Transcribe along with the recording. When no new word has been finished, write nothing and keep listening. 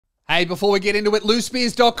Hey, before we get into it,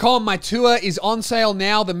 loosespears.com. My tour is on sale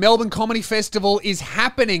now. The Melbourne Comedy Festival is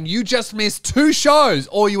happening. You just missed 2 shows,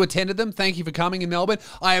 or you attended them. Thank you for coming in Melbourne.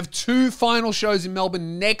 I have 2 final shows in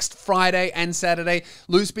Melbourne next Friday and Saturday.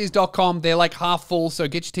 Loosespears.com. They're like half full, so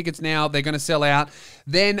get your tickets now. They're going to sell out.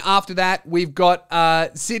 Then after that, we've got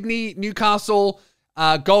Sydney, Newcastle,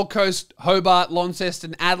 Gold Coast, Hobart,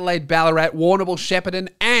 Launceston, Adelaide, Ballarat, Warrnambool, Shepparton,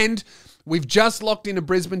 and we've just locked in a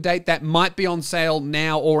Brisbane date that might be on sale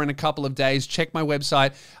now or in a couple of days. Check my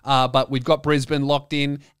website. But we've got Brisbane locked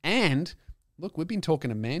in. And look, we've been talking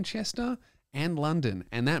to Manchester and London,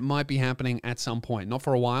 and that might be happening at some point. Not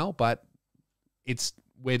for a while, but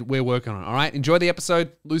we're working on it. All right, enjoy the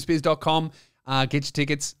episode. Loosespears.com. Get your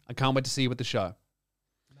tickets. I can't wait to see you at the show.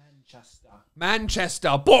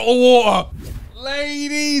 Manchester, bottle water.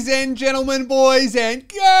 Ladies and gentlemen, boys and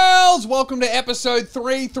girls, welcome to episode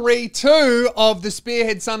 332 of the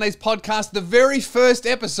Spearhead Sundays podcast. The very first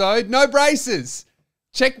episode, no braces.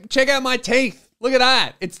 Check out my teeth. Look at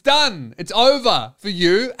that. It's done. It's over for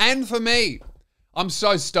you and for me. I'm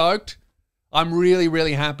so stoked. I'm really,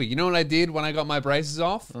 really happy. You know what I did when I got my braces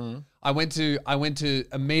off? I went to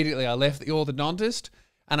immediately, I left the orthodontist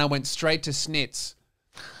and I went straight to Snits.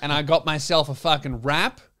 And I got myself a fucking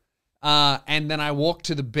wrap, and then I walked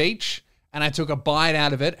to the beach, and I took a bite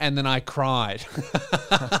out of it, and then I cried.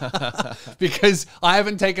 Because I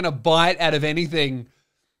haven't taken a bite out of anything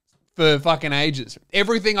for fucking ages.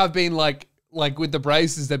 Everything I've been like with the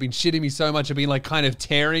braces, they've been shitting me so much, I've been like kind of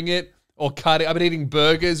tearing it or cutting. I've been eating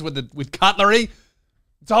burgers with cutlery.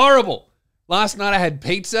 It's horrible. Last night I had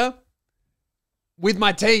pizza with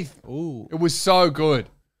my teeth. Ooh. It was so good.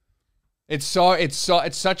 It's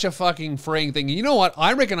such a fucking freeing thing. You know what?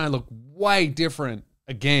 I reckon I look way different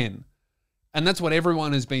again. And that's what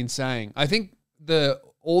everyone has been saying. I think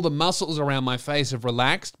all the muscles around my face have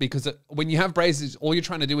relaxed because when you have braces, all you're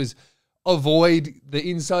trying to do is avoid the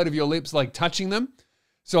inside of your lips like touching them.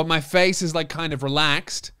 So my face is like kind of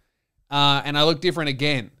relaxed and I look different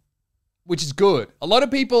again, which is good. A lot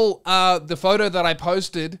of people, the photo that I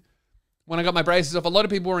posted when I got my braces off, a lot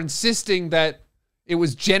of people were insisting that it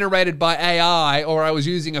was generated by AI or I was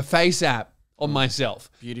using a face app on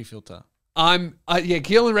myself. Beauty filter.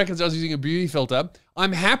 Keelan reckons I was using a beauty filter.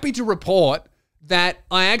 I'm happy to report that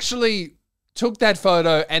I actually took that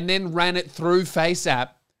photo and then ran it through face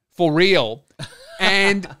app for real.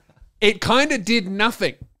 And it kind of did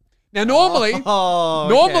nothing. Now, normally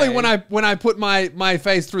when I put my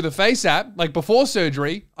face through the face app, like before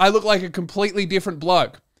surgery, I look like a completely different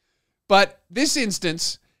bloke. But this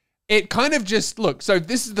instance, it kind of just, look, so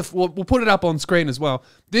this is we'll put it up on screen as well.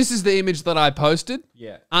 This is the image that I posted.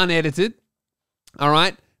 Yeah. Unedited. All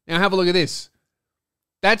right. Now have a look at this.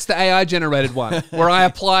 That's the AI generated one where I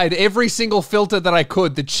applied every single filter that I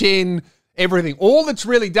could, the chin, everything. All that's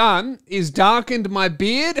really done is darkened my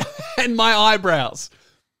beard and my eyebrows.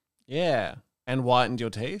 Yeah. And whitened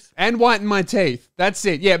your teeth? And whitened my teeth. That's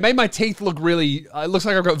it. Yeah, it made my teeth look really, it looks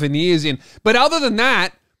like I've got veneers in. But other than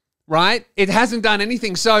that, right, it hasn't done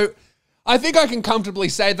anything. So I think I can comfortably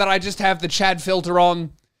say that I just have the Chad filter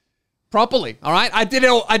on properly, all right? I did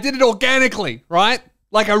it organically, right?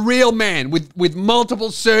 Like a real man with multiple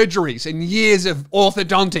surgeries and years of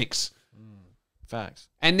orthodontics. Facts.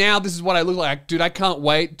 And now this is what I look like. Dude, I can't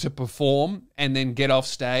wait to perform and then get off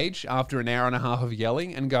stage after an hour and a half of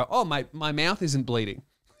yelling and go, oh, my mouth isn't bleeding.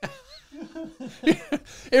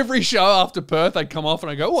 Every show after Perth, I'd come off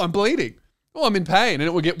and I go, oh, I'm bleeding. Oh, I'm in pain. And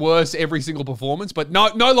it would get worse every single performance, but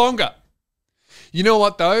no longer. You know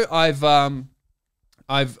what, though? I've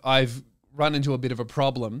run into a bit of a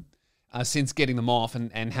problem since getting them off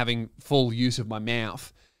and having full use of my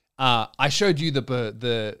mouth. I showed you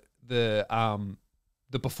the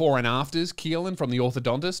before and afters, Keelan, from the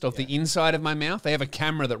orthodontist of the inside of my mouth. They have a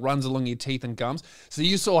camera that runs along your teeth and gums. So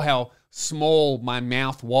you saw how small my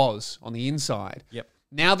mouth was on the inside. Yep.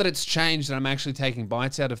 Now that it's changed and I'm actually taking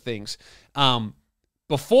bites out of things,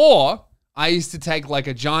 before I used to take like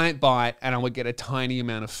a giant bite and I would get a tiny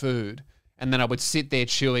amount of food and then I would sit there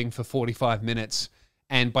chewing for 45 minutes.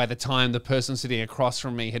 And by the time the person sitting across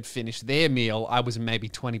from me had finished their meal, I was maybe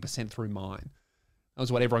 20% through mine. That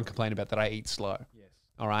was what everyone complained about, that I eat slow. Yes.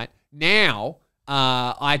 All right. Now,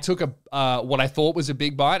 I took what I thought was a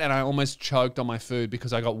big bite and I almost choked on my food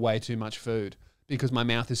because I got way too much food. Because my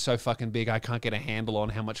mouth is so fucking big, I can't get a handle on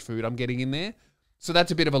how much food I'm getting in there. So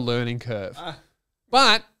that's a bit of a learning curve.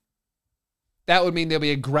 But that would mean there'll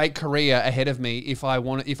be a great career ahead of me if I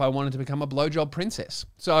wanted to become a blowjob princess.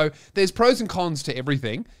 So there's pros and cons to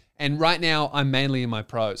everything. And right now, I'm mainly in my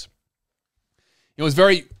pros. It was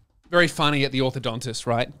very, very funny at the orthodontist,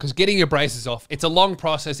 right? Because getting your braces off, it's a long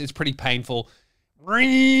process. It's pretty painful.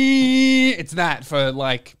 It's that for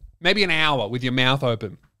like maybe an hour with your mouth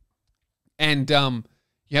open. And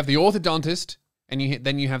you have the orthodontist, and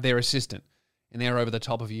then you have their assistant, and they're over the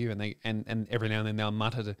top of you, and they and every now and then they'll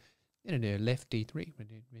mutter to, left D3,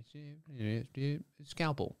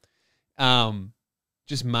 scalpel,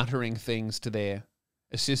 just muttering things to their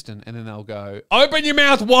assistant, and then they'll go, open your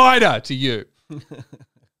mouth wider to you,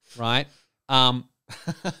 right?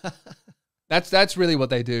 That's really what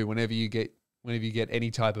they do whenever you get any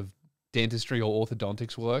type of dentistry or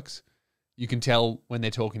orthodontics works. You can tell when they're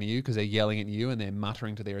talking to you because they're yelling at you and they're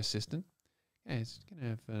muttering to their assistant. Yeah,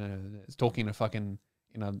 it's talking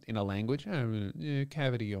in a language.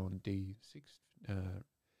 Cavity on D6,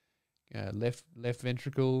 left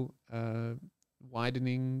ventricle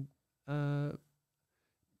widening. Can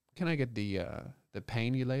I get the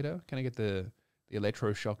pannulator? Can I get the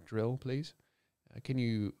electroshock drill, please? Can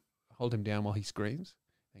you hold him down while he screams?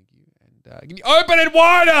 Thank you. And can you open it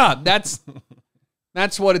wider?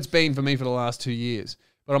 That's what it's been for me for the last 2 years.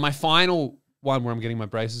 But on my final one where I'm getting my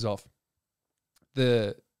braces off,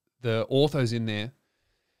 the ortho's in there,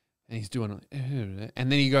 and he's doing, and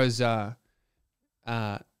then he goes to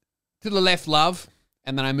the left, love,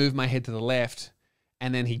 and then I moved my head to the left,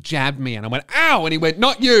 and then he jabbed me, and I went, ow, and he went,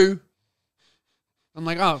 not you. I'm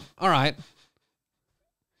like, oh, all right.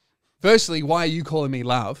 Firstly, why are you calling me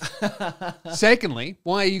love? Secondly,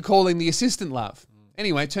 why are you calling the assistant love?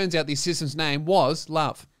 Anyway, it turns out the assistant's name was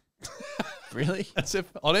Love. Really? That's it,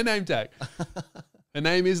 on her name tag. Her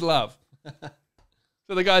name is Love.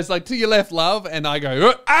 So the guy's like, to your left, Love. And I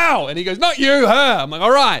go, ow. And he goes, not you, her. I'm like,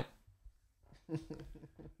 all right.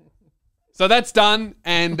 So that's done.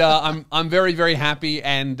 And I'm very, very happy.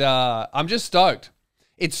 And I'm just stoked.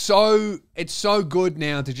 It's so good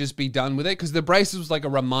now to just be done with it, because the braces was like a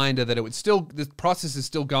reminder that the process is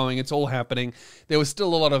still going. It's all happening. There was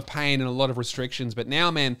still a lot of pain and a lot of restrictions, but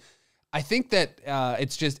now, man, I think that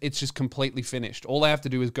it's just completely finished. All I have to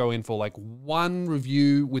do is go in for like one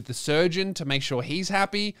review with the surgeon to make sure he's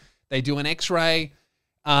happy. They do an X-ray,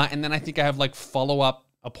 and then I think I have like follow-up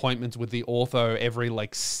appointments with the ortho every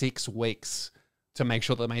like 6 weeks. To make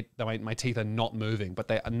sure that my teeth are not moving, but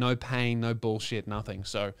they are no pain, no bullshit, nothing.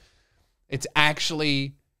 So it's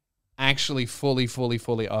actually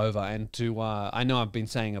fully over. And to I know I've been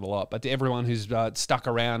saying it a lot, but to everyone who's stuck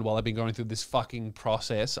around while I've been going through this fucking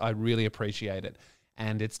process, I really appreciate it.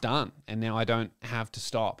 And it's done. And now I don't have to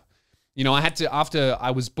stop. You know, I had to, after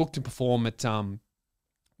I was booked to perform at one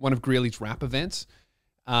of Greeley's rap events,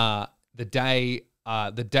 the day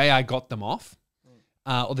I got them off.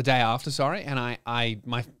 Or the day after, sorry, and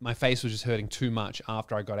my face was just hurting too much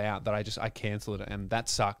after I got out that I cancelled it, and that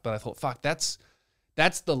sucked. But I thought, fuck, that's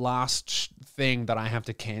the last thing that I have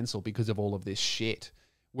to cancel because of all of this shit.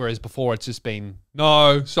 Whereas before it's just been,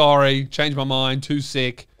 no, sorry, changed my mind, too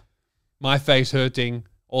sick, my face hurting,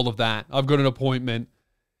 all of that. I've got an appointment,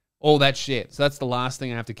 all that shit. So that's the last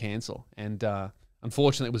thing I have to cancel. And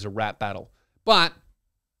unfortunately, it was a rap battle, but.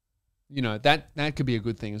 You know, that could be a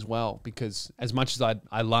good thing as well, because as much as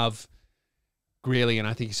I love Greeley and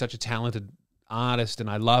I think he's such a talented artist and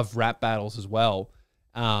I love rap battles as well,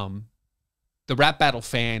 the rap battle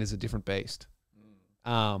fan is a different beast.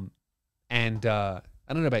 And I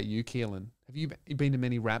don't know about you, Keelan. Have you been to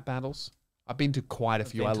many rap battles? I've been to quite a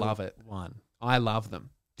few. I love it. One. I love them.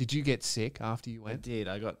 Did you get sick after you went? I did.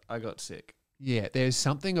 I got sick. Yeah, there's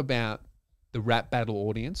something about the rap battle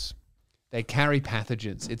audience. They carry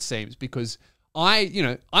pathogens, it seems, because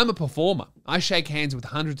I'm a performer. I shake hands with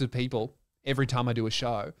hundreds of people every time I do a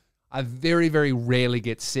show. I very, very rarely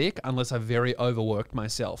get sick unless I've very overworked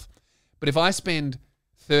myself. But if I spend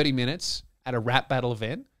 30 minutes at a rap battle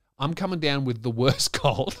event, I'm coming down with the worst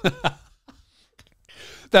cold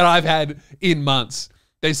that I've had in months.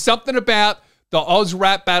 There's something about the Oz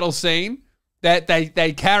rap battle scene that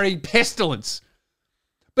they carry pestilence.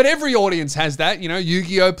 But every audience has that, you know.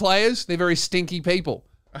 Yu-Gi-Oh players, they're very stinky people.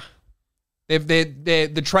 They're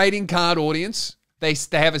the trading card audience. They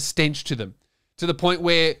have a stench to them, to the point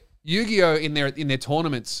where Yu-Gi-Oh in their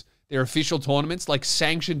tournaments, their official tournaments, like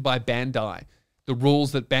sanctioned by Bandai, the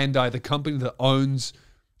rules that Bandai, the company that owns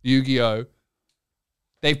Yu-Gi-Oh,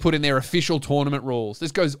 they've put in their official tournament rules.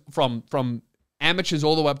 This goes from amateurs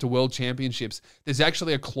all the way up to world championships. There's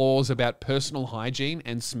actually a clause about personal hygiene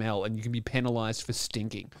and smell, and you can be penalized for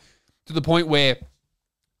stinking. To the point where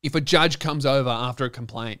if a judge comes over after a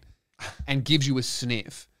complaint and gives you a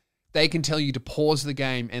sniff, they can tell you to pause the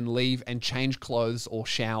game and leave and change clothes or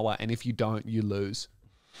shower, and if you don't, you lose.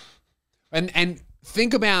 And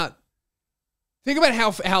think about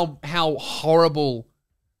how horrible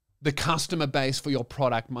the customer base for your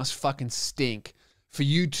product must fucking stink for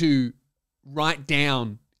you to write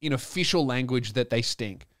down in official language that they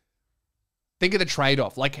stink. Think of the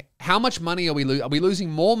trade-off. Like, how much money are we losing? Are we losing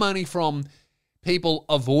more money from people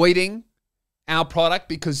avoiding our product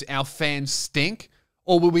because our fans stink?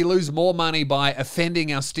 Or will we lose more money by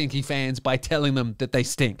offending our stinky fans by telling them that they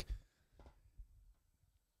stink?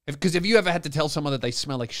 Because have you ever had to tell someone that they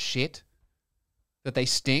smell like shit? That they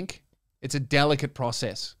stink? It's a delicate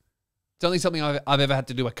process. It's only something I've ever had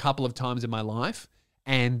to do a couple of times in my life.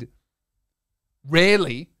 And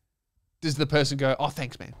rarely does the person go, oh,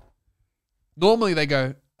 thanks, man. Normally they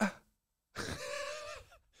go, ah.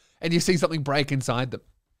 And you see something break inside them.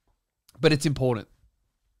 But it's important.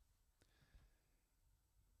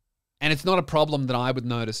 And it's not a problem that I would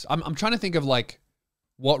notice. I'm trying to think of like,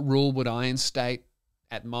 what rule would I instate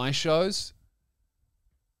at my shows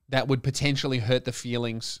that would potentially hurt the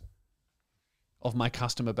feelings of my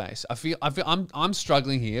customer base. I'm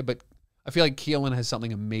struggling here, but I feel like Keelan has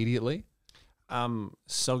something immediately.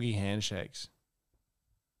 Soggy handshakes.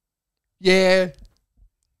 Yeah.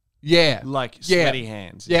 Like sweaty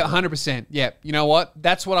hands. Yeah, 100%. Yeah. You know what?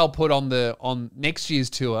 That's what I'll put on next year's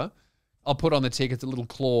tour. I'll put on the tickets a little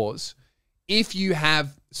clause. If you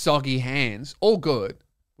have soggy hands, all good.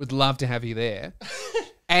 Would love to have you there.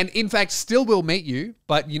 And in fact, still will meet you,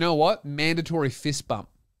 but you know what? Mandatory fist bump.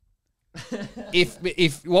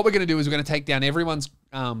 If what we're going to do is we're going to take down everyone's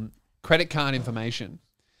credit card information,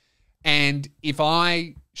 and if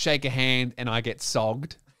I shake a hand and I get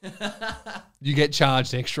sogged, you get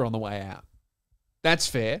charged extra on the way out. That's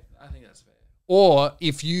fair. I think that's fair. Or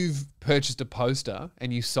if you've purchased a poster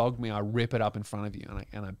and you sog me, I rip it up in front of you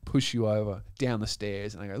and I push you over down the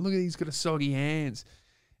stairs and I go, look at he's got a soggy hands,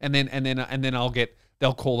 and then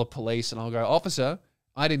they'll call the police and I'll go, officer,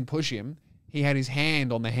 I didn't push him. He had his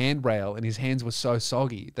hand on the handrail and his hands were so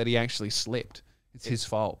soggy that he actually slipped. It's his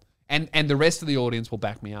fault. And the rest of the audience will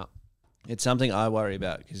back me up. It's something I worry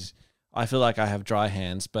about because I feel like I have dry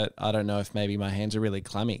hands, but I don't know if maybe my hands are really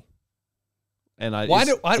clammy. And what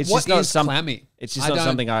is clammy? It's just not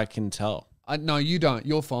something I can tell. No, you don't.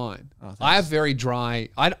 You're fine. Oh, I have very dry.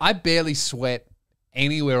 I barely sweat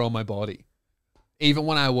anywhere on my body. Even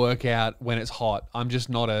when I work out when it's hot, I'm just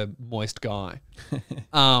not a moist guy.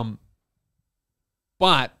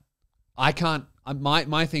 But I can't.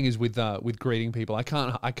 My thing is with greeting people. I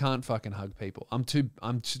can't fucking hug people. I'm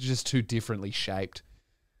just too differently shaped.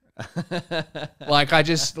 Like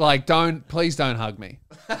please don't hug me.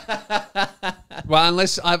 Well,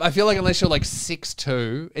 unless I feel like unless you're like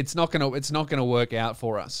 6'2", it's not gonna work out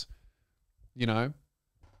for us. You know,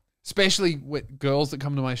 especially with girls that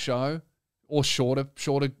come to my show or shorter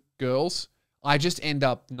girls. I just end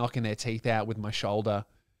up knocking their teeth out with my shoulder,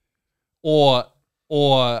 or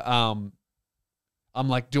I'm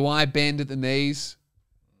like, do I bend at the knees,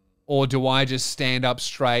 or do I just stand up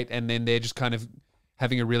straight and then they're just kind of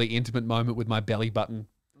having a really intimate moment with my belly button?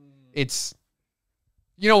 It's,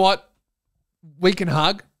 you know what? We can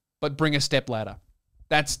hug, but bring a step ladder.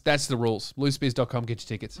 That's the rules. Loosespears.com, get your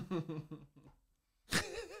tickets.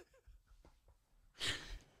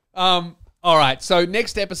 All right, so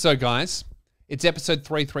next episode, guys, it's episode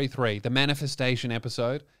 333, the manifestation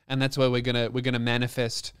episode, and that's where we're gonna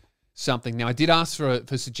manifest something. Now, I did ask for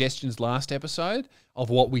suggestions last episode of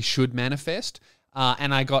what we should manifest,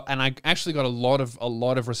 and I actually got a lot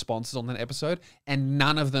of responses on that episode, and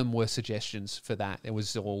none of them were suggestions for that. It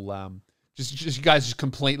was all just you guys just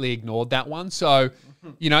completely ignored that one. So,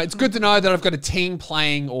 you know, it's good to know that I've got a team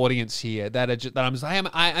playing audience here that I'm just, hey,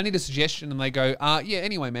 I need a suggestion, and they go, yeah,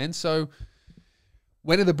 anyway, man. So,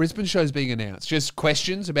 when are the Brisbane shows being announced? Just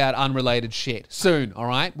questions about unrelated shit. Soon, all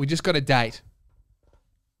right? We just got a date.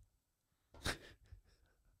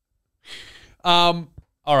 All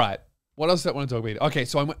right. What else do I want to talk about? Okay,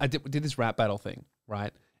 so I did this rap battle thing,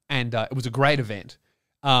 right? And it was a great event.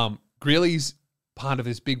 Greeley's part of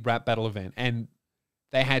this big rap battle event, and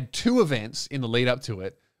they had two events in the lead up to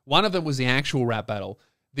it. One of them was the actual rap battle.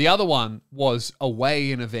 The other one was a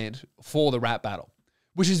weigh-in event for the rap battle,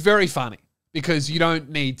 which is very funny because you don't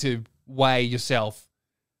need to weigh yourself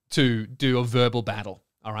to do a verbal battle,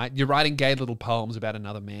 all right? You're writing gay little poems about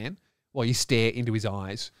another man while you stare into his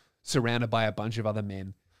eyes, surrounded by a bunch of other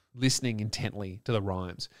men, listening intently to the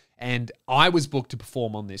rhymes. And I was booked to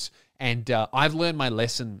perform on this. And I've learned my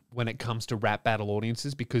lesson when it comes to rap battle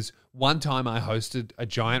audiences, because one time I hosted a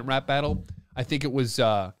giant rap battle. I think it was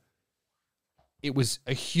a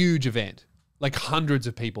huge event, like hundreds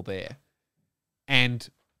of people there. And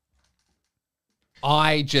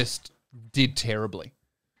I just did terribly.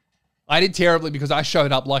 I did terribly because I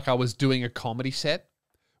showed up like I was doing a comedy set,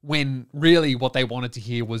 when really what they wanted to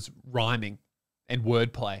hear was rhyming and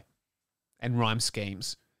wordplay and rhyme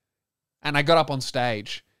schemes. And I got up on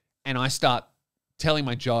stage and I start telling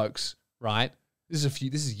my jokes, right? This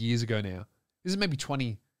is years ago now. This is maybe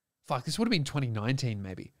this would have been 2019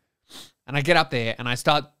 maybe. And I get up there and I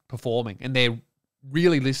start performing and they're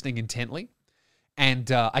really listening intently.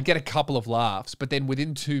 And I get a couple of laughs, but then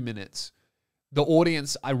within 2 minutes, the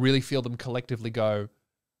audience, I really feel them collectively go,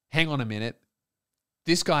 hang on a minute.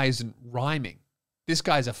 This guy isn't rhyming. This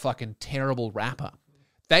guy's a fucking terrible rapper.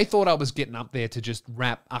 They thought I was getting up there to just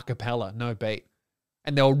rap a cappella, no beat.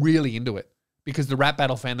 And they were really into it because the rap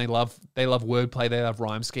battle fan, they love wordplay, they love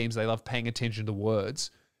rhyme schemes, they love paying attention to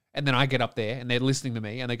words. And then I get up there and they're listening to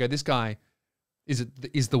me and they go, this guy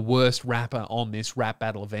is the worst rapper on this rap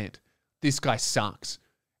battle event. This guy sucks.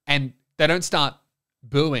 And they don't start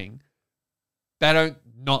booing. They don't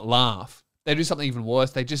not laugh. They do something even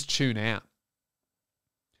worse. They just tune out.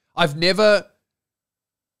 I've never,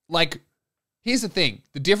 here's the thing.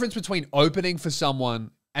 The difference between opening for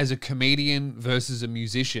someone as a comedian versus a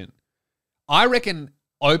musician. I reckon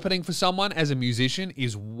opening for someone as a musician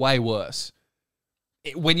is way worse.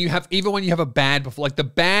 Even when you have a bad the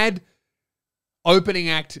bad opening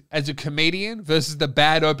act as a comedian versus the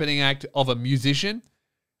bad opening act of a musician,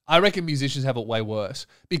 I reckon musicians have it way worse.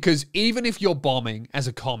 Because even if you're bombing as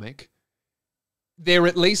a comic, they're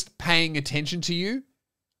at least paying attention to you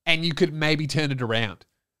and you could maybe turn it around.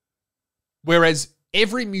 Whereas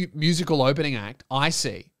every musical opening act I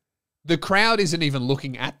see, the crowd isn't even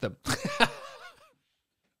looking at them.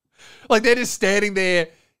 They're just standing there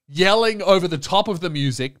yelling over the top of the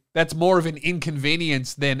music. That's more of an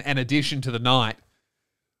inconvenience than an addition to the night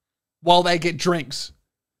while they get drinks.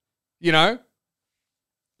 You know?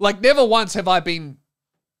 Never once have I been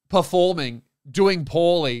performing, doing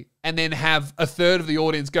poorly, and then have a third of the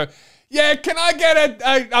audience go, yeah, can I get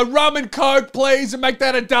a rum and coke, please, and make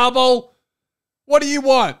that a double? What do you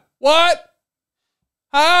want? What?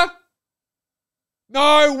 Huh?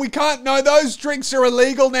 No, we can't. No, those drinks are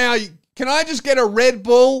illegal now. Can I just get a Red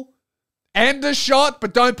Bull and a shot,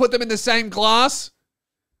 but don't put them in the same glass?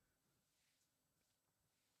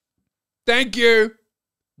 Thank you.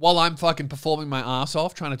 While I'm fucking performing my ass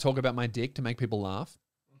off, trying to talk about my dick to make people laugh.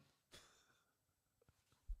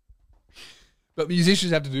 But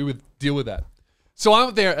musicians have to deal with that. So I'm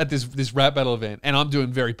up there at this rap battle event, and I'm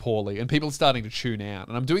doing very poorly, and people are starting to tune out.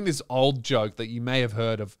 And I'm doing this old joke that you may have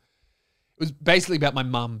heard of. It was basically about my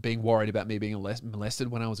mum being worried about me being molested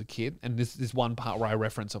when I was a kid. And this one part where I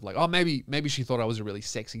reference of maybe she thought I was a really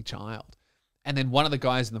sexy child. And then one of the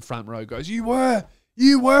guys in the front row goes, you were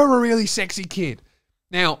a really sexy kid.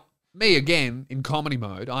 Now, me again, in comedy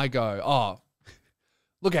mode, I go, oh,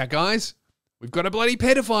 look out, guys. We've got a bloody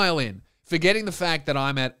pedophile in. Forgetting the fact that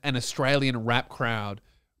I'm at an Australian rap crowd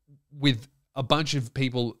with a bunch of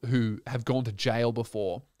people who have gone to jail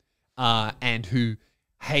before and who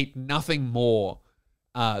hate nothing more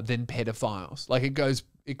than pedophiles.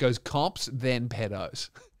 It goes cops, then pedos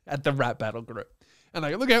at the rap battle group. And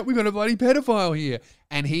I go, look out, we've got a bloody pedophile here.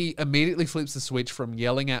 And he immediately flips the switch from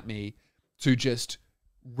yelling at me to just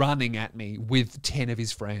running at me with 10 of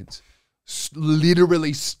his friends,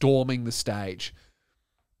 literally storming the stage.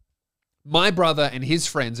 My brother and his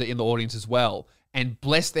friends are in the audience as well, and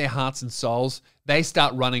bless their hearts and souls, they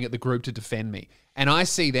start running at the group to defend me. And I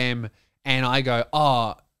see them and I go,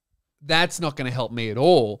 oh, that's not going to help me at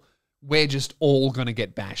all. We're just all going to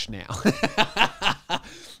get bashed now.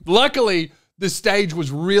 Luckily, the stage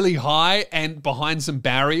was really high and behind some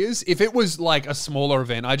barriers. If it was like a smaller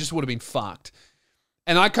event, I just would have been fucked.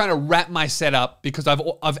 And I kind of wrapped my setup because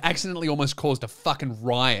I've accidentally almost caused a fucking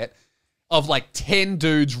riot of 10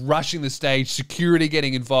 dudes rushing the stage, security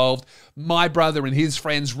getting involved, my brother and his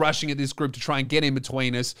friends rushing at this group to try and get in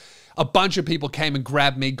between us. A bunch of people came and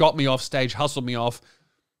grabbed me, got me off stage, hustled me off.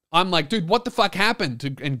 I'm like, dude, what the fuck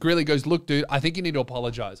happened? And Grilly goes, look, dude, I think you need to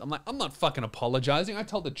apologize. I'm like, I'm not fucking apologizing. I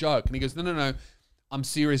told the joke. And he goes, no. I'm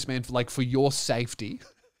serious, man. For your safety,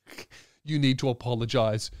 you need to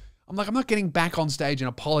apologize. I'm like, I'm not getting back on stage and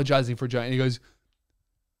apologizing for a joke. And he goes,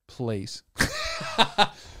 please.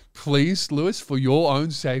 Please, Lewis, for your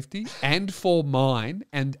own safety and for mine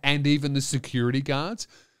and even the security guards,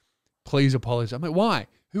 please apologize. I'm like, why?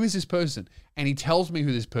 Who is this person? And he tells me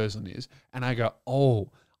who this person is. And I go,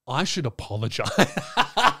 oh, I should apologize.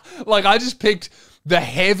 I just picked the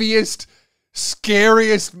heaviest,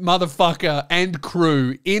 scariest motherfucker and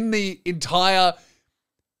crew in the entire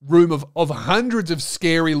room of hundreds of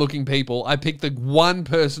scary looking people. I picked the one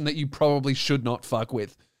person that you probably should not fuck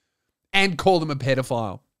with and call them a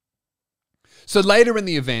pedophile. So later in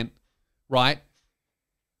the event, right,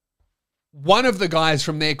 one of the guys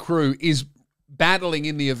from their crew is battling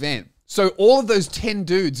in the event. So all of those 10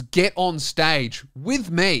 dudes get on stage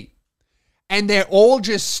with me And they're all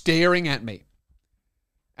just staring at me.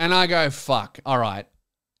 And I go, fuck, all right,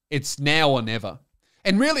 it's now or never.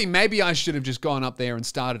 And really, maybe I should have just gone up there and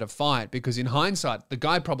started a fight, because in hindsight, the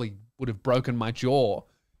guy probably would have broken my jaw,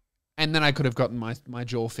 and then I could have gotten my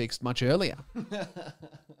jaw fixed much earlier.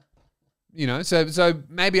 You know, so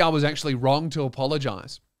maybe I was actually wrong to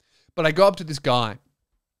apologize. But I go up to this guy,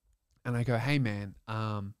 and I go, hey, man.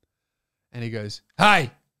 And he goes,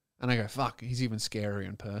 hey. And I go, fuck, he's even scarier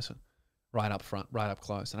in person. Right up front, right up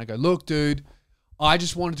close. And I go, look, dude, I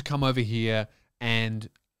just wanted to come over here and,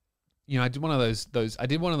 you know, I did one of those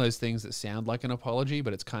things that sound like an apology,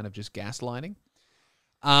 but it's kind of just gaslighting.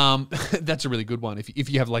 That's a really good one if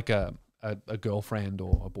you have like a girlfriend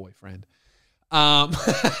or a boyfriend. Or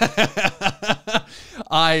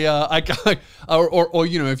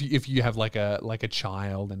you know, if you have like a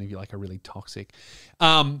child, and if you're like a really toxic,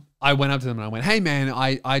 I went up to them and I went, hey man,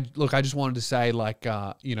 I just wanted to say, like,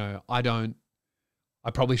 you know, I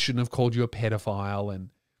probably shouldn't have called you a pedophile, and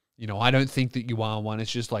you know, I don't think that you are one.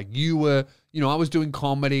 It's just like you were, you know, I was doing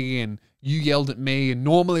comedy and you yelled at me, and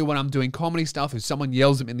normally when I'm doing comedy stuff, if someone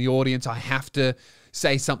yells at me in the audience, I have to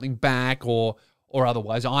say something back, or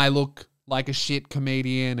otherwise I look like a shit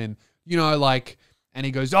comedian. And, you know, like, and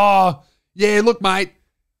he goes, oh, yeah, look, mate,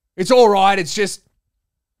 it's all right. It's just,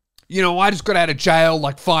 you know, I just got out of jail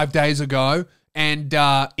like 5 days ago. And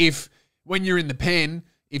if, when you're in the pen,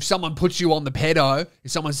 if someone puts you on the pedo,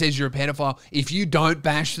 if someone says you're a pedophile, if you don't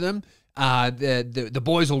bash them, the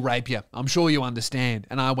boys will rape you. I'm sure you understand.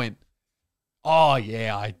 And I went, oh,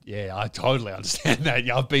 yeah, I totally understand that.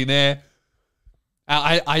 Yeah, I've been there.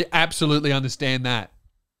 I absolutely understand that.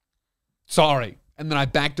 Sorry. And then I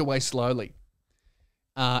backed away slowly.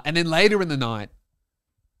 And then later in the night,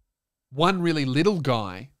 one really little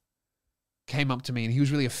guy came up to me, and he was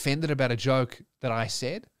really offended about a joke that I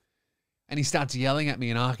said. And he starts yelling at me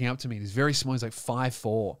and arcing up to me. He's very small. He's like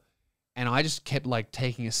 5'4". And I just kept like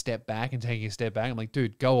taking a step back. I'm like,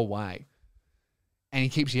 dude, go away. And he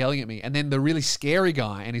keeps yelling at me. And then the really scary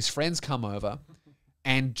guy and his friends come over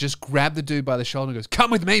and just grab the dude by the shoulder and goes,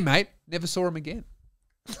 come with me, mate. Never saw him again.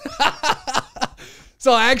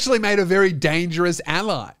 So I actually made a very dangerous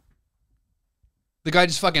ally. The guy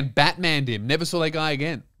just fucking Batmaned him. Never saw that guy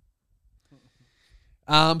again.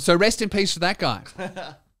 So rest in peace for that guy.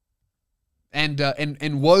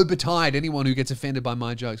 And woe betide anyone who gets offended by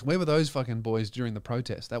my jokes. Where were those fucking boys during the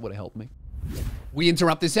protest? That would have helped me. We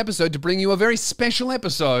interrupt this episode to bring you a very special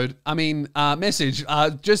message.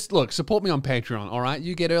 Just look, support me on Patreon, all right?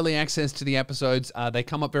 You get early access to the episodes. They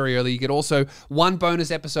come up very early. You get also one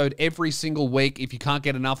bonus episode every single week. If you can't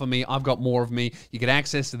get enough of me, I've got more of me. You get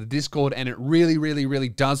access to the Discord, and it really, really, really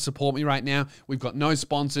does support me right now. We've got no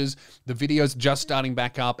sponsors. The video's just starting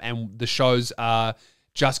back up, and the shows are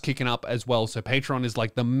just kicking up as well. So Patreon is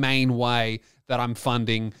like the main way that I'm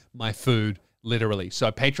funding my food, literally.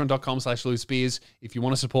 So patreon.com/LouSpears. If you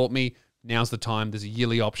want to support me, now's the time. There's a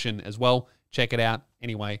yearly option as well. Check it out.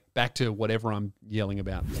 Anyway, back to whatever I'm yelling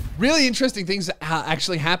about. Really interesting things that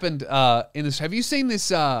actually happened in this. Have you seen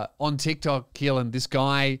this on TikTok, Keelan? This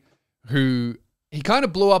guy who, he kind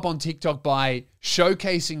of blew up on TikTok by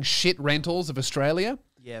showcasing shit rentals of Australia.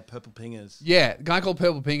 Yeah, Purple Pingers. Yeah, a guy called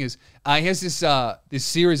Purple Pingers. He has this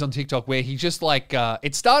series on TikTok where he just like,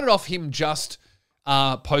 it started off him just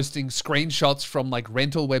posting screenshots from like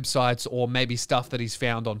rental websites, or maybe stuff that he's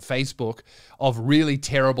found on Facebook of really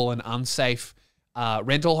terrible and unsafe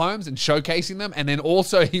rental homes, and showcasing them. And then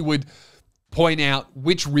also he would point out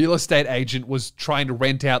which real estate agent was trying to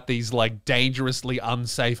rent out these like dangerously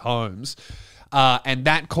unsafe homes. And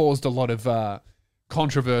that caused a lot of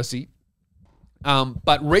controversy.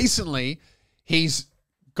 But recently, he's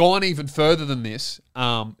gone even further than this.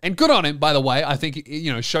 And good on him, by the way. I think,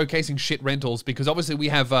 you know, showcasing shit rentals, because obviously we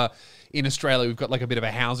have, in Australia, we've got like a bit of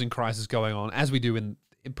a housing crisis going on, as we do in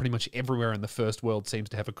pretty much everywhere in the first world seems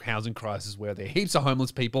to have a housing crisis, where there are heaps of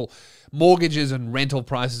homeless people, mortgages and rental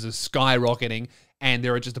prices are skyrocketing, and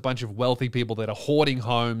there are just a bunch of wealthy people that are hoarding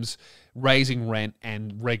homes, raising rent,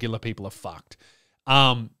 and regular people are fucked.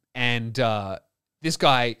 This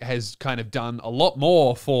guy has kind of done a lot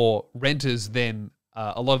more for renters than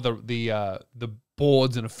a lot of the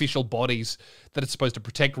boards and official bodies that are supposed to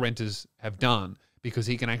protect renters have done, because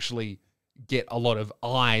he can actually get a lot of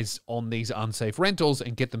eyes on these unsafe rentals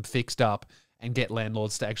and get them fixed up and get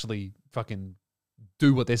landlords to actually fucking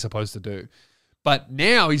do what they're supposed to do. But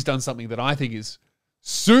now he's done something that I think is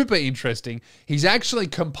super interesting. He's actually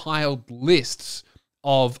compiled lists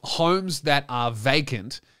of homes that are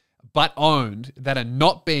vacant but owned, that are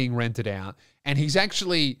not being rented out. And he's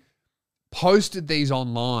actually posted these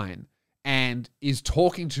online and is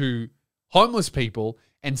talking to homeless people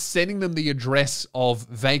and sending them the address of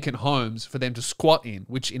vacant homes for them to squat in,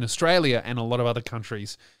 which in Australia and a lot of other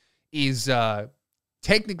countries is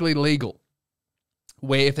technically legal.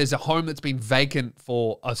 Where if there's a home that's been vacant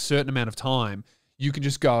for a certain amount of time, you can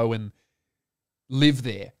just go and live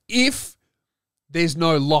there if there's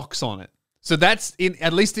no locks on it. So that's,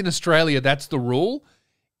 at least in Australia, that's the rule.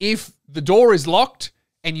 If the door is locked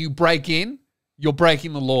and you break in, you're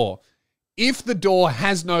breaking the law. If the door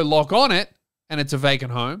has no lock on it and it's a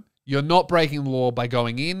vacant home, you're not breaking the law by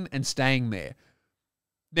going in and staying there.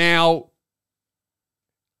 Now,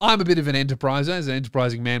 I'm a bit of an enterpriser, as an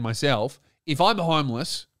enterprising man myself. If I'm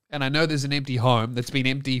homeless and I know there's an empty home that's been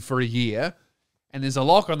empty for a year and there's a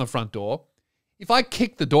lock on the front door, if I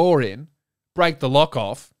kick the door in, break the lock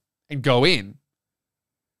off, and go in,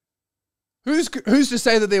 who's to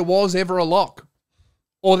say that there was ever a lock?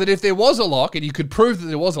 Or that if there was a lock and you could prove that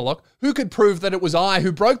there was a lock, who could prove that it was I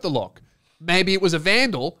who broke the lock? Maybe it was a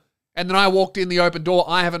vandal and then I walked in the open door.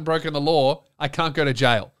 I haven't broken the law. I can't go to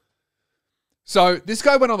jail. So this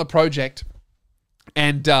guy went on the project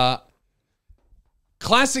and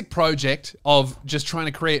classic project of just trying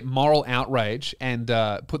to create moral outrage and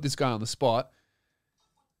put this guy on the spot.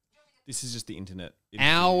 This is just the internet.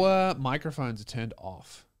 Our microphones are turned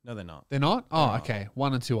off. No, they're not. They're not? Oh, okay.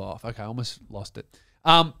 1 and 2 off. Okay, I almost lost it.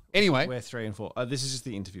 Anyway. We're 3 and 4. This is just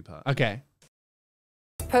the interview part. Okay.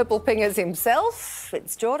 Purple Pingers himself,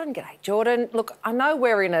 it's Jordan. G'day, Jordan. Look, I know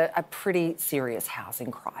we're in a pretty serious housing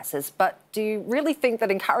crisis, but do you really think that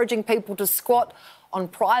encouraging people to squat on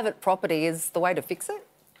private property is the way to fix it?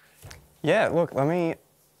 Yeah, look, let me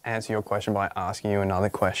answer your question by asking you another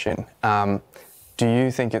question. Do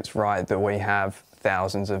you think it's right that we have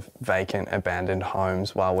thousands of vacant, abandoned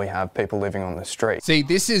homes while we have people living on the street? See,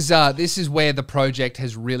 this is where the project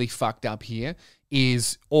has really fucked up here,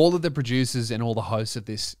 is all of the producers and all the hosts of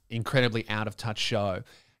this incredibly out-of-touch show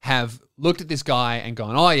have looked at this guy and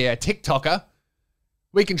gone, oh yeah, TikToker.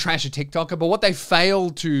 We can trash a TikToker. But what they fail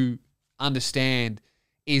to understand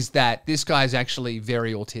is that this guy is actually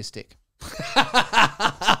very autistic.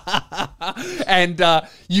 And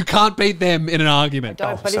you can't beat them in an argument.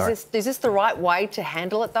 Is this the right way to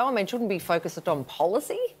handle it, though? I mean, shouldn't we focus it on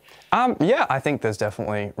policy? Yeah, I think there's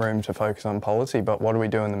definitely room to focus on policy, but what do we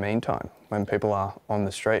do in the meantime when people are on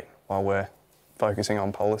the street while we're focusing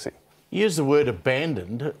on policy? Use the word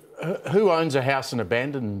abandoned. Who owns a house and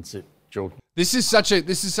abandons it, Jordan? This is such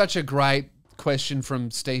a great question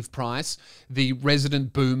from Steve Price, the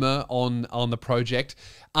resident boomer on the project.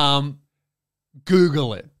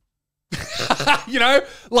 Google it. You know,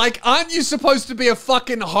 like, aren't you supposed to be a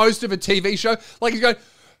fucking host of a TV show? Like, he's going,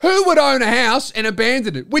 who would own a house and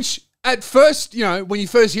abandon it? Which, at first, you know, when you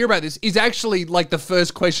first hear about this, is actually like the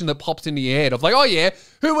first question that pops into your head of like, oh yeah,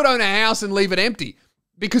 who would own a house and leave it empty?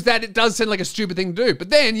 Because that it does sound like a stupid thing to do. But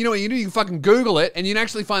then, you know what you do? You can fucking Google it and you can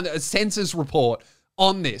actually find a census report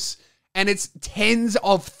on this. And it's tens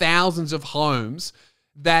of thousands of homes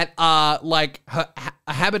that are like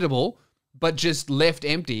habitable, but just left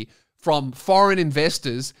empty from foreign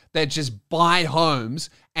investors that just buy homes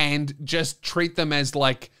and just treat them as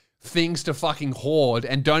like things to fucking hoard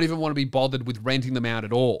and don't even want to be bothered with renting them out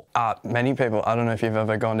at all. Many people, I don't know if you've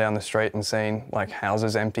ever gone down the street and seen like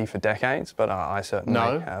houses empty for decades, but I certainly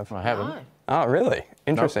have. I haven't. No. Oh, really?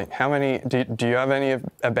 Interesting. No. How many, do you have any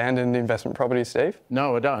abandoned investment properties, Steve?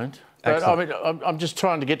 No, I don't. But Excellent. I mean, I'm just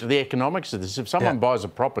trying to get to the economics of this. If someone buys a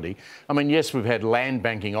property, I mean, yes, we've had land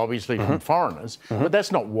banking, obviously, from foreigners, but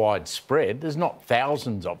that's not widespread. There's not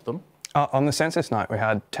thousands of them. On the census night, we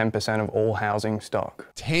had 10% of all housing stock.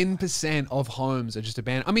 10% of homes are just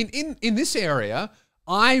abandoned. I mean, in this area,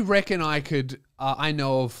 I reckon I could, I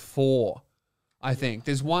know of 4, I think.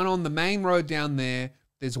 There's one on the main road down there.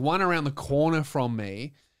 There's one around the corner from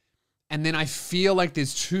me. And then I feel like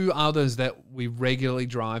there's 2 others that we regularly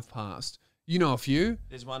drive past. You know a few?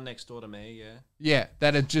 There's one next door to me, yeah. Yeah,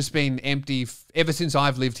 that have just been empty ever since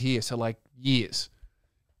I've lived here, so like years.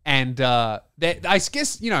 And I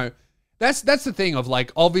guess, you know, that's the thing of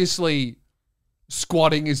like, obviously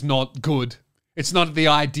squatting is not good. It's not the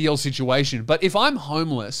ideal situation. But if I'm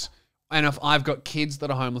homeless and if I've got kids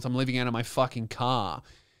that are homeless, I'm living out of my fucking car.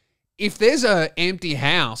 If there's an empty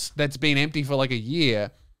house that's been empty for like a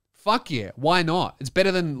year, fuck yeah, why not? It's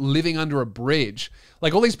better than living under a bridge.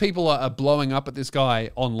 Like, all these people are blowing up at this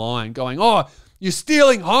guy online going, oh, you're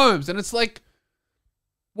stealing homes. And it's like,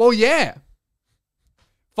 well, yeah.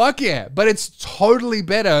 Fuck yeah. But it's totally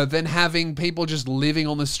better than having people just living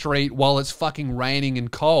on the street while it's fucking raining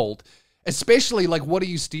and cold. Especially, like, what are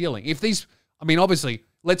you stealing? If these, I mean, obviously,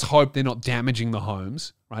 let's hope they're not damaging the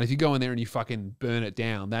homes, right? If you go in there and you fucking burn it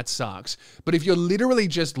down, that sucks. But if you're literally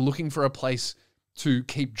just looking for a place to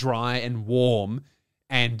keep dry and warm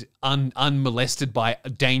and unmolested by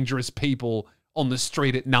dangerous people on the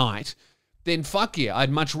street at night, then fuck yeah.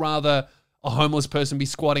 I'd much rather a homeless person be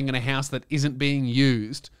squatting in a house that isn't being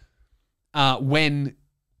used when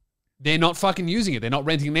they're not fucking using it. They're not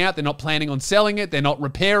renting it out. They're not planning on selling it. They're not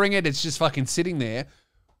repairing it. It's just fucking sitting there.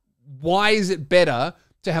 Why is it better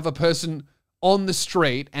to have a person on the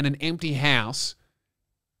street and an empty house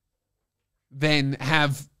than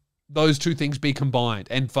have those two things be combined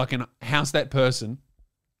and fucking house that person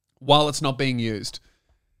while it's not being used,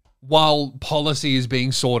 while policy is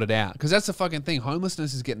being sorted out? Because that's the fucking thing.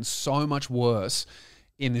 Homelessness is getting so much worse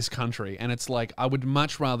in this country. And it's like, I would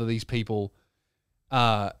much rather these people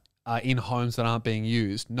are in homes that aren't being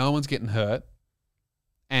used. No one's getting hurt.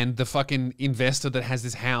 And the fucking investor that has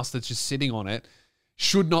this house that's just sitting on it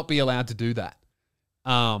should not be allowed to do that.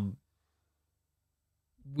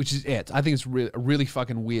 Which is it. I think it's a really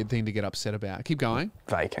fucking weird thing to get upset about. Keep going.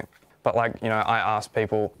 Vacant. But like, you know, I asked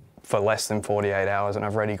people for less than 48 hours and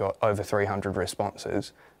I've already got over 300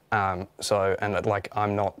 responses. And like,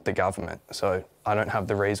 I'm not the government, so I don't have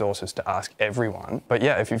the resources to ask everyone. But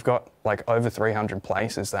yeah, if you've got like over 300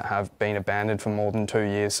 places that have been abandoned for more than 2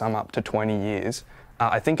 years, some up to 20 years,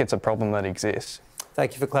 I think it's a problem that exists.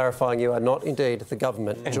 Thank you for clarifying. You are not indeed the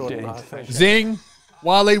government, Jordan. Zing.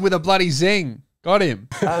 Wally with a bloody zing. Got him.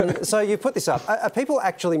 So you put this up. Are people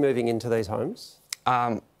actually moving into these homes?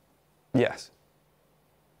 Yes.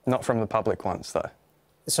 Not from the public ones, though.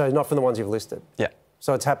 So not from the ones you've listed? Yeah.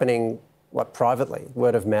 So it's happening, what, privately?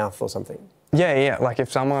 Word of mouth or something? Yeah. Like if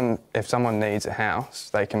someone needs a house,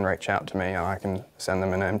 they can reach out to me and I can send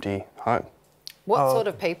them an empty home. What sort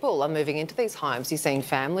of people are moving into these homes? You're seeing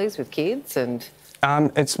families with kids and...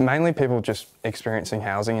 It's mainly people just experiencing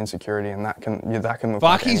housing insecurity, and that can look Fuck,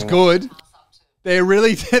 like he's anyone. good. They're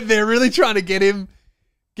really trying to get him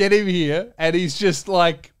here, and he's just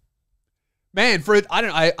like, man,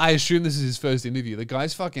 I assume this is his first interview. The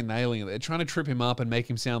guy's fucking nailing it. They're trying to trip him up and make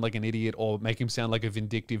him sound like an idiot or make him sound like a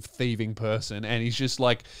vindictive, thieving person, and he's just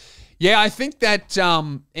like, yeah, I think that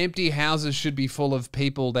empty houses should be full of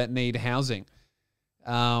people that need housing.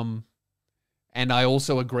 And I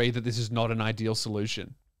also agree that this is not an ideal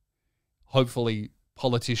solution. Hopefully,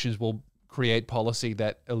 politicians will create policy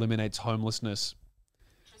that eliminates homelessness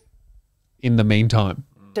in the meantime.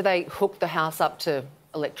 Do they hook the house up to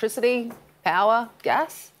electricity, power,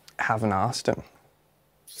 gas? Haven't asked him.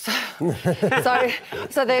 So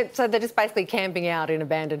they're just basically camping out in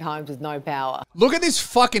abandoned homes with no power. Look at this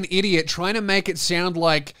fucking idiot trying to make it sound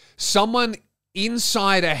like someone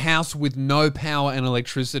inside a house with no power and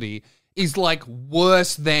electricity is like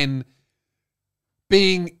worse than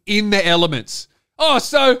being in the elements. Oh,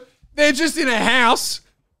 so they're just in a house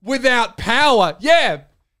without power. Yeah.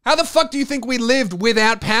 How the fuck do you think we lived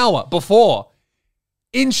without power before?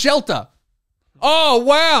 In shelter. Oh,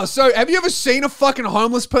 wow. So have you ever seen a fucking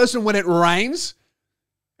homeless person when it rains?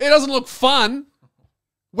 It doesn't look fun.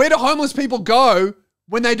 Where do homeless people go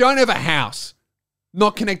when they don't have a house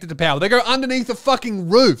not connected to power? They go underneath a fucking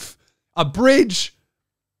roof, a bridge,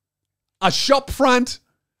 a shop front,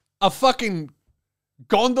 a fucking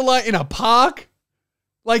gondola in a park.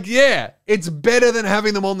 Like, yeah, it's better than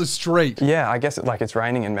having them on the street. Yeah, I guess it's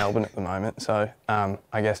raining in Melbourne at the moment, so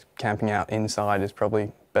I guess camping out inside is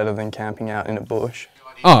probably better than camping out in a bush.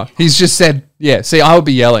 Oh, he's just said, yeah, see, I would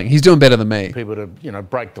be yelling. He's doing better than me. People to,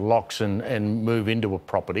 break the locks and move into a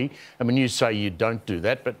property. I mean, you say you don't do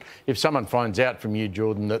that, but if someone finds out from you,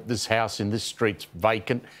 Jordan, that this house in this street's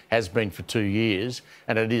vacant, has been for 2 years,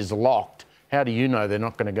 and it is locked, how do you know they're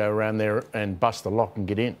not going to go around there and bust the lock and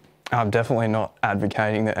get in? I'm definitely not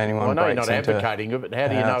advocating that anyone I know you're breaks not into advocating it, but how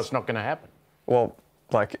do you know it's not going to happen? Well,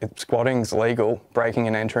 like, squatting's legal, breaking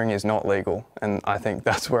and entering is not legal, and I think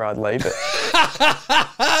that's where I'd leave it.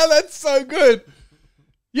 That's so good.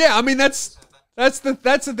 Yeah, I mean that's the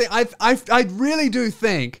thing. I really do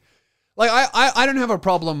think, like, I don't have a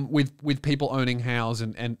problem with people owning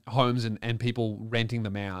houses and homes and people renting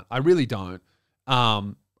them out. I really don't.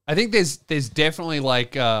 I think there's definitely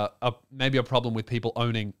like maybe a problem with people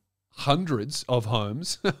owning hundreds of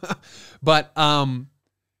homes, but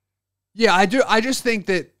yeah, I do. I just think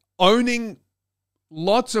that owning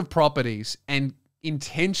lots of properties and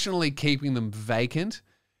intentionally keeping them vacant,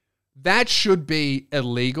 that should be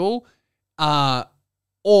illegal,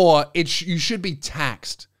 or you should be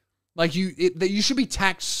taxed. Like you should be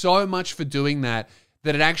taxed so much for doing that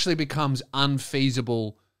it actually becomes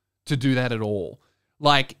unfeasible to do that at all.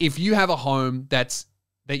 Like if you have a home that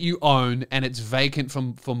you own and it's vacant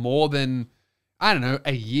for more than I don't know,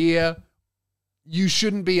 a year, you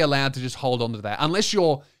shouldn't be allowed to just hold on to that unless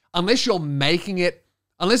you're making it,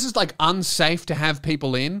 unless it's like unsafe to have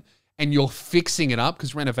people in and you're fixing it up,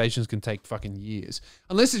 because renovations can take fucking years.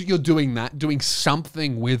 Unless you're doing that, doing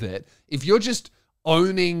something with it. If you're just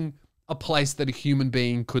owning a place that a human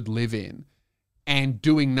being could live in and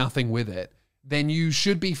doing nothing with it, then you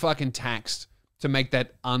should be fucking taxed to make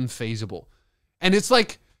that unfeasible. And it's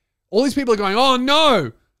like, all these people are going, oh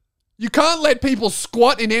no, you can't let people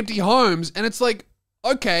squat in empty homes. And it's like,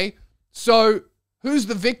 okay, so who's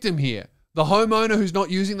the victim here? The homeowner who's not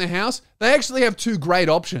using the house? They actually have two great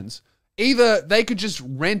options. Either they could just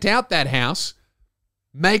rent out that house,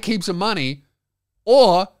 make heaps of money,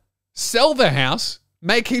 or sell the house,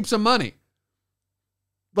 make heaps of money.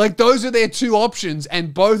 Like, those are their two options,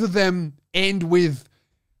 and both of them end with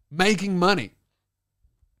making money.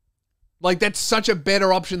 Like, that's such a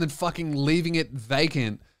better option than fucking leaving it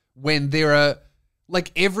vacant when there are,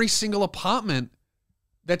 like, every single apartment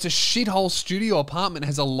that's a shithole studio apartment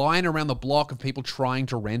has a line around the block of people trying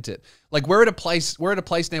to rent it. Like, we're at a place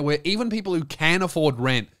now where even people who can afford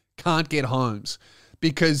rent can't get homes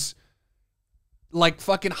because, like,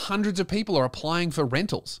 fucking hundreds of people are applying for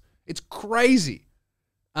rentals. It's crazy.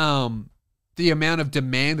 The amount of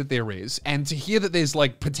demand that there is. And to hear that there's,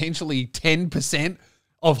 like, potentially 10%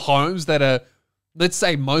 of homes that are, let's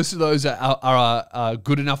say most of those are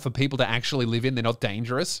good enough for people to actually live in, they're not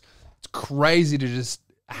dangerous. It's crazy to just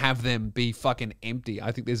have them be fucking empty.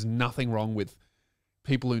 I think there's nothing wrong with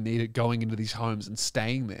people who need it going into these homes and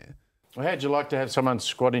staying there. Well, how'd you like to have someone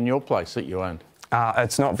squat in your place that you owned?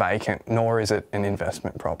 It's not vacant, nor is it an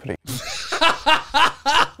investment property.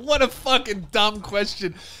 What a fucking dumb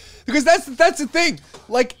question. Because that's the thing.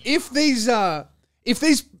 Like, if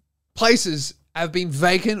these places have been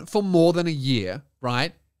vacant for more than a year,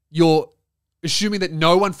 right? You're assuming that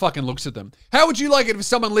no one fucking looks at them. How would you like it if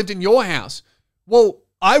someone lived in your house? Well,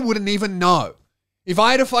 I wouldn't even know. If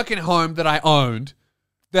I had a fucking home that I owned,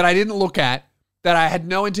 that I didn't look at, that I had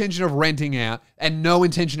no intention of renting out and no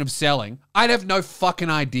intention of selling, I'd have no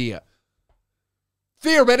fucking idea.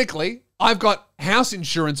 Theoretically, I've got house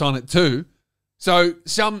insurance on it too. So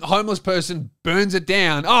some homeless person burns it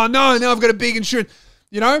down. Oh no, now I've got a big insurance.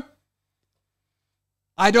 You know?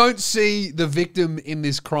 I don't see the victim in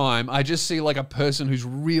this crime. I just see like a person who's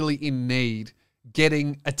really in need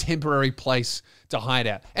getting a temporary place to hide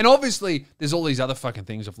out. And obviously, there's all these other fucking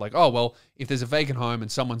things of like, oh, well, if there's a vacant home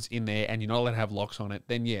and someone's in there and you're not allowed to have locks on it,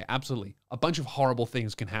 then yeah, absolutely. A bunch of horrible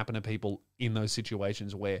things can happen to people in those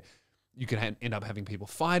situations where you can end up having people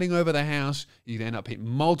fighting over the house. You can end up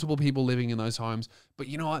multiple people living in those homes. But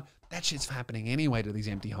you know what? That shit's happening anyway to these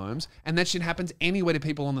empty homes. And that shit happens anyway to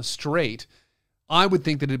people on the street. I would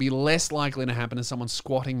think that it'd be less likely to happen to someone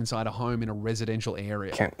squatting inside a home in a residential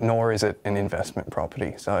area. Nor is it an investment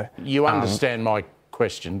property. So you understand my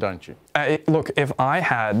question, don't you? Look, if I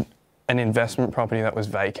had an investment property that was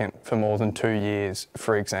vacant for more than 2 years,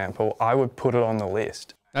 for example, I would put it on the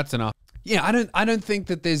list. That's enough. Yeah, I don't think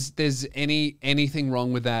that there's anything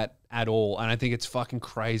wrong with that at all. And I think it's fucking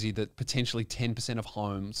crazy that potentially 10% of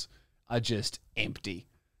homes are just empty.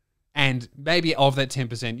 And maybe of that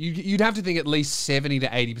 10%, you'd have to think at least 70 to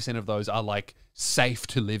 80% of those are like safe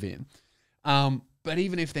to live in. But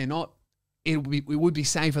even if they're not, it would be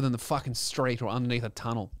safer than the fucking street or underneath a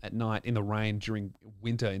tunnel at night in the rain during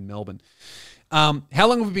winter in Melbourne. How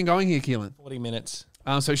long have we been going here, Keelan? 40 minutes.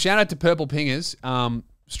 So shout out to Purple Pingers.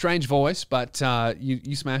 Strange voice, but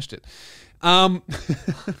you smashed it. All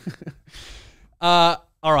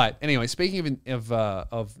right. Anyway, speaking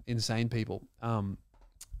of insane people,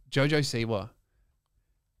 Jojo Siwa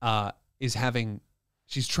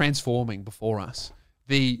she's transforming before us.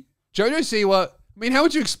 The Jojo Siwa, I mean, how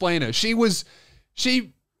would you explain her? She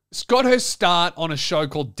got her start on a show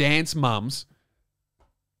called Dance Mums.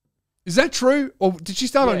 Is that true? Or did she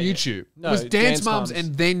start on YouTube? No, it was Dance Mums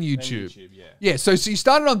and then YouTube. Yeah, so you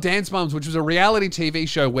started on Dance Mums, which was a reality TV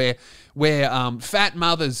show where fat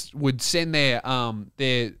mothers would send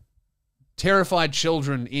their terrified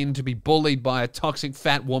children in to be bullied by a toxic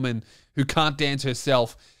fat woman who can't dance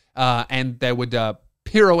herself, and they would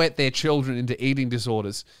pirouette their children into eating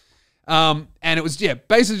disorders. And it was,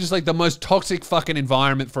 basically just like the most toxic fucking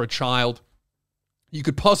environment for a child you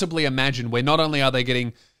could possibly imagine, where not only are they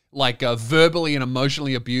getting like verbally and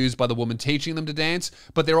emotionally abused by the woman teaching them to dance,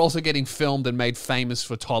 but they're also getting filmed and made famous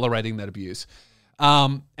for tolerating that abuse.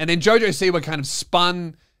 And then Jojo Siwa kind of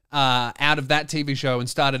spun out of that TV show and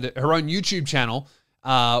started her own YouTube channel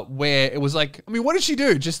where it was like, I mean, what did she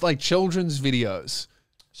do? Just like children's videos.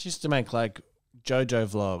 She used to make like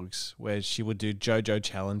JoJo vlogs where she would do JoJo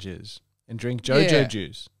challenges and drink JoJo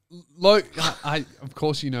juice. Of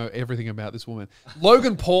course, you know everything about this woman.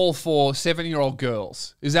 Logan Paul for 7-year-old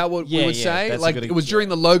girls. Is that what we would say? that's a Like good- it was during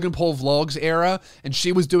the Logan Paul vlogs era, and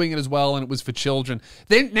she was doing it as well, and it was for children.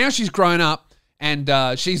 Then now she's grown up,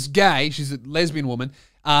 and she's gay. She's a lesbian woman,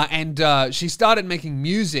 and she started making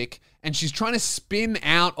music, and she's trying to spin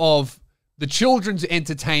out of the children's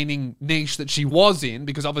entertaining niche that she was in,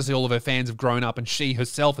 because obviously all of her fans have grown up and she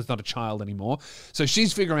herself is not a child anymore. So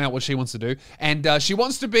she's figuring out what she wants to do. And she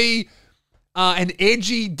wants to be an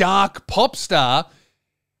edgy, dark pop star,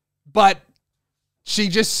 but she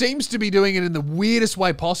just seems to be doing it in the weirdest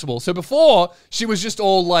way possible. So before, she was just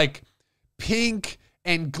all like pink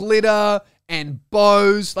and glitter and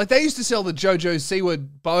bows. Like they used to sell the Jojo Siwa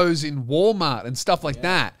bows in Walmart and stuff like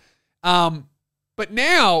that. But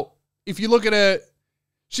now, if you look at her,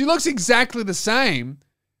 she looks exactly the same.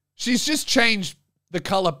 She's just changed the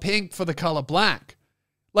color pink for the color black.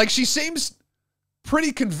 Like she seems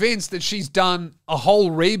pretty convinced that she's done a whole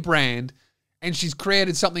rebrand and she's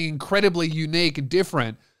created something incredibly unique and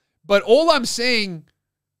different. But all I'm seeing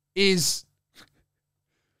is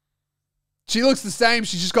she looks the same.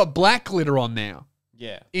 She's just got black glitter on now.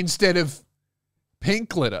 Yeah. Instead of pink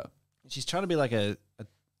glitter. She's trying to be like a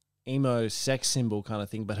emo sex symbol kind of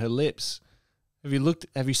thing, but her lips. Have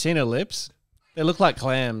you seen her lips? They look like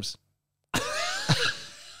clams.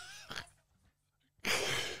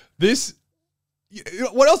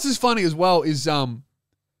 What else is funny as well is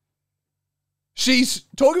she's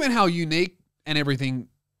talking about how unique and everything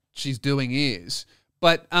she's doing is,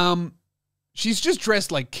 but she's just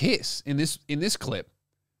dressed like Kiss in this clip.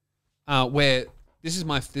 Where this is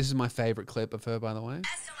my favorite clip of her, by the way.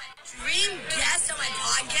 Dream guest on my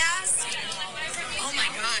podcast? Oh my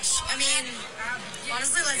gosh. I mean,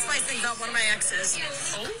 honestly, let's spice things up. One of my exes.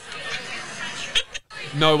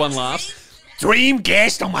 No one laughs. Dream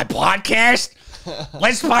guest on my podcast?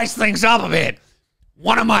 Let's spice things up a bit.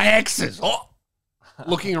 One of my exes. Oh.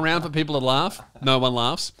 Looking around for people to laugh. No one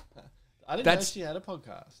laughs. I didn't know she had a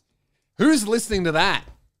podcast. Who's listening to that?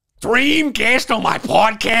 Dream guest on my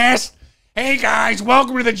podcast? Hey guys,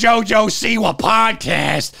 welcome to the Jojo Siwa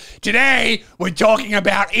podcast. Today, we're talking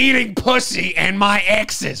about eating pussy and my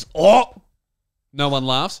exes. Oh. No one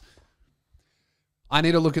laughs. I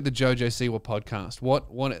need to look at the Jojo Siwa podcast.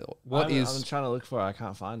 I'm trying to look for it. I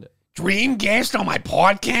can't find it. Dream guest on my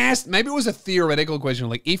podcast? Maybe it was a theoretical question.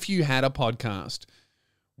 Like, if you had a podcast,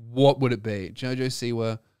 what would it be? Jojo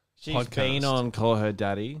Siwa She's podcast. been on Call Her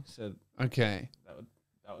Daddy, so Okay. that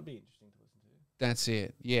would be interesting to listen to. That's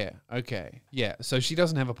it. Yeah. Okay. Yeah. So she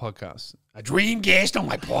doesn't have a podcast. A dream guest on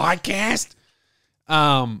my podcast?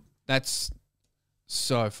 That's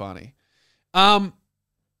so funny.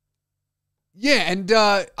 Yeah, and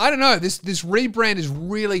I don't know. This rebrand is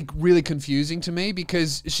really, really confusing to me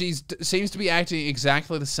because she seems to be acting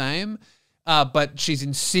exactly the same, but she's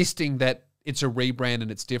insisting that it's a rebrand and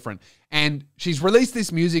it's different. And she's released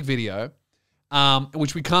this music video,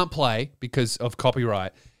 which we can't play because of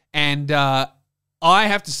copyright. And I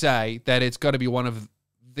have to say that it's got to be one of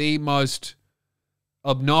the most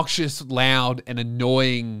obnoxious, loud, and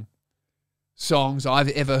annoying songs I've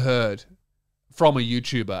ever heard from a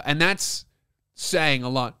YouTuber. And that's saying a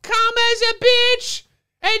lot. Come as a bitch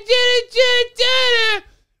and da-da-da-da-da.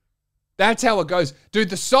 That's how it goes.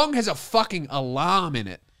 Dude, the song has a fucking alarm in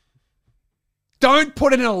it. Don't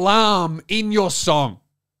put an alarm in your song.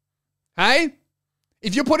 Hey?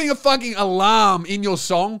 If you're putting a fucking alarm in your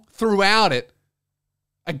song throughout it,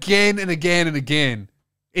 again and again and again,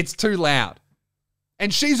 it's too loud.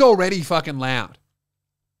 And she's already fucking loud.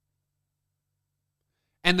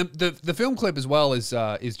 And the film clip as well is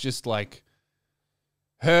just like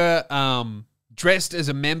her dressed as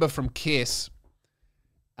a member from Kiss,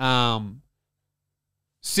 scissoring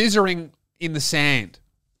in the sand.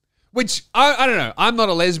 Which, I don't know, I'm not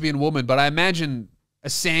a lesbian woman, but I imagine a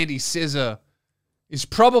sandy scissor is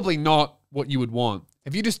probably not what you would want.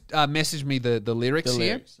 Have you just messaged me the lyrics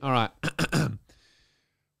here? Lyrics. All right.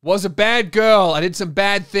 Was a bad girl. I did some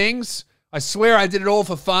bad things. I swear I did it all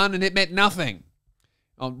for fun and it meant nothing.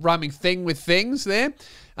 I'm rhyming thing with things there.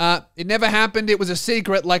 It never happened. It was a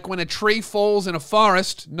secret, like when a tree falls in a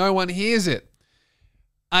forest, no one hears it.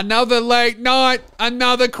 Another late night,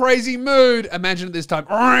 another crazy mood. Imagine it this time.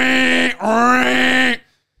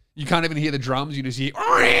 You can't even hear the drums. You just hear,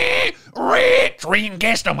 dream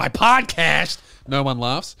guest on my podcast. no one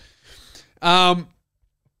laughs.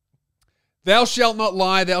 Thou shalt not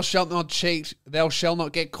lie, thou shalt not cheat, thou shalt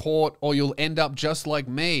not get caught, or you'll end up just like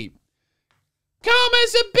me. Come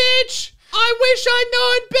as a bitch, I wish I'd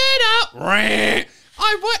known better.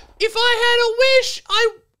 If I had a wish,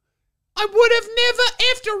 I would have never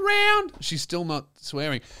effed around. She's still not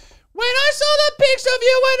swearing. When I saw the pics of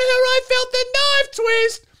you and her, I felt the knife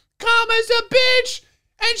twist. Karma's a bitch,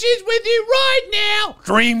 and she's with you right now.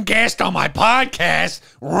 Dream guest on my podcast.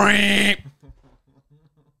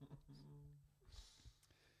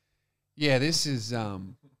 Yeah, this is, I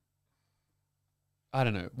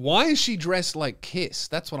don't know. Why is she dressed like Kiss?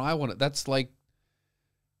 That's what I want to, that's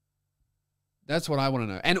what I want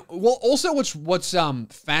to know. And also what's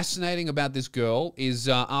fascinating about this girl is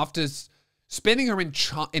after spending her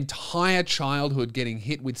entire childhood getting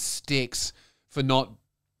hit with sticks for not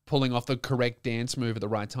pulling off the correct dance move at the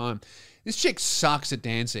right time, this chick sucks at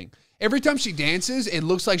dancing. Every time she dances, it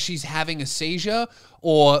looks like she's having a seizure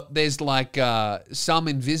or there's like some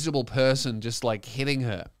invisible person just like hitting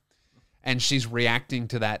her and she's reacting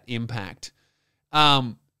to that impact.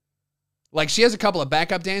 Like she has a couple of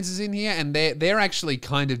backup dancers in here and they're actually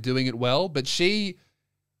kind of doing it well, but she,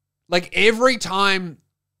 like every time,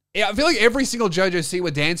 I feel like every single Jojo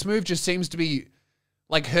Siwa dance move just seems to be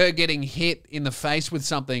like her getting hit in the face with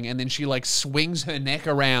something and then she like swings her neck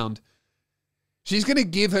around. She's going to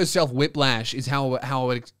give herself whiplash is how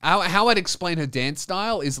I'd explain her dance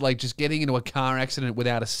style is like just getting into a car accident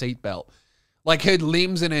without a seatbelt. Like her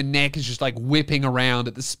limbs and her neck is just like whipping around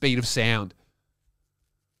at the speed of sound.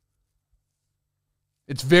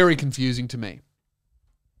 It's very confusing to me.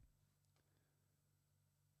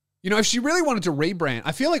 You know, if she really wanted to rebrand,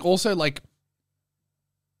 I feel like also like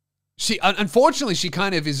she, unfortunately, she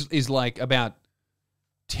kind of is like about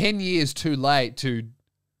 10 years too late to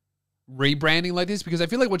rebranding like this because I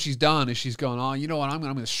feel like what she's done is she's gone, oh, you know what, I'm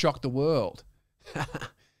going to shock the world.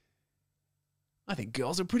 I think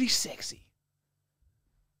girls are pretty sexy.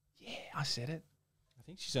 Yeah, I said it. I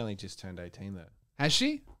think she's only just turned 18 though. Has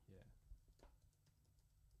she? Yeah.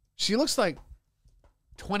 She looks like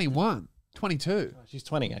 21, 22. Oh, she's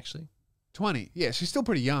 20 actually. 20. Yeah, she's still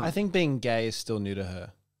pretty young. I think being gay is still new to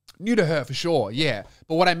her. New to her for sure, yeah.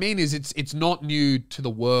 But what I mean is it's not new to the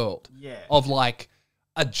world. Yeah. Of like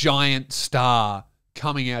a giant star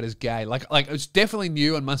coming out as gay. Like it's definitely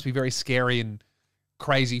new and must be very scary and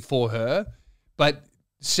crazy for her. But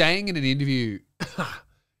saying in an interview,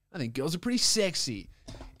 I think girls are pretty sexy.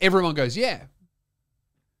 Everyone goes, yeah,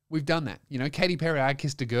 we've done that. You know, Katy Perry, I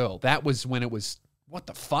Kissed a Girl. That was when it was, what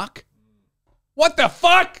the fuck? What the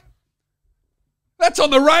fuck? That's on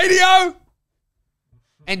the radio?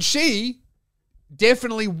 And she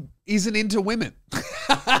definitely isn't into women.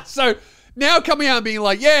 So now coming out and being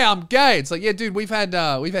like, yeah, I'm gay. It's like, yeah, dude, we've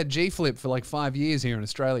had G-Flip for like 5 years here in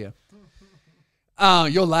Australia.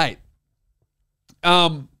 You're late.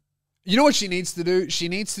 You know what she needs to do? She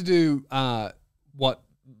needs to do what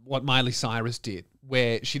Miley Cyrus did,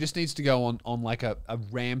 where she just needs to go on like a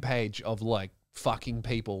rampage of like fucking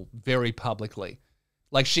people very publicly.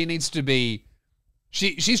 Like she needs to be,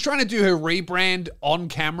 she's trying to do her rebrand on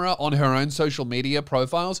camera on her own social media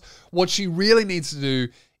profiles. What she really needs to do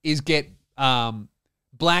is get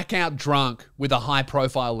blackout drunk with a high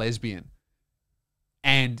profile lesbian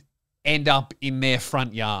and end up in their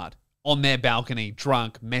front yard, on their balcony,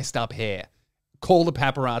 drunk, messed up hair. Call the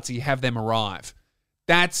paparazzi, have them arrive.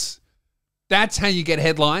 That's how you get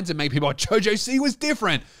headlines and make people like, Jojo Siwa's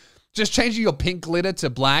different. Just changing your pink glitter to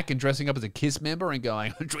black and dressing up as a Kiss member and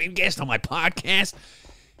going, dream guest on my podcast.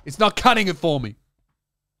 It's not cutting it for me.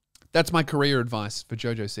 That's my career advice for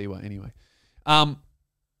Jojo Siwa anyway.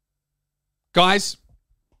 Guys,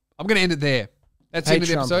 I'm going to end it there. That's the end of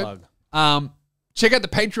the episode. Check out the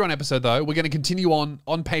Patreon episode, though. We're going to continue on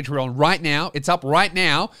Patreon right now. It's up right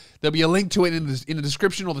now. There'll be a link to it in the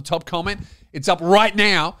description or the top comment. It's up right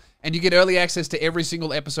now, and you get early access to every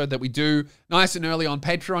single episode that we do nice and early on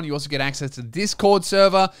Patreon. You also get access to the Discord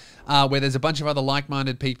server where there's a bunch of other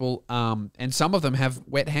like-minded people, and some of them have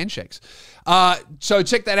wet handshakes. So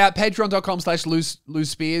check that out, patreon.com/Lou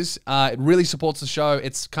Spears. It really supports the show.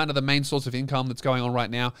 It's kind of the main source of income that's going on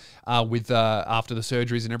right now with after the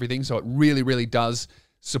surgeries and everything. So it really, really does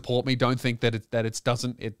support me. Don't think that it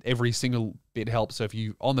doesn't. Every single bit helps. So if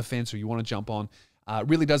you're on the fence or you want to jump on, it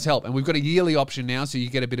really does help. And we've got a yearly option now, so you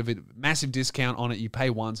get a bit of a massive discount on it. You pay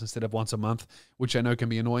once instead of once a month, which I know can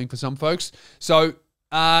be annoying for some folks. So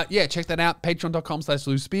yeah, check that out,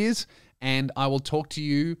 patreon.com/Lou Spears. And I will talk to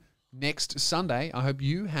you next Sunday. I hope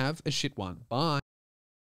you have a shit one. Bye.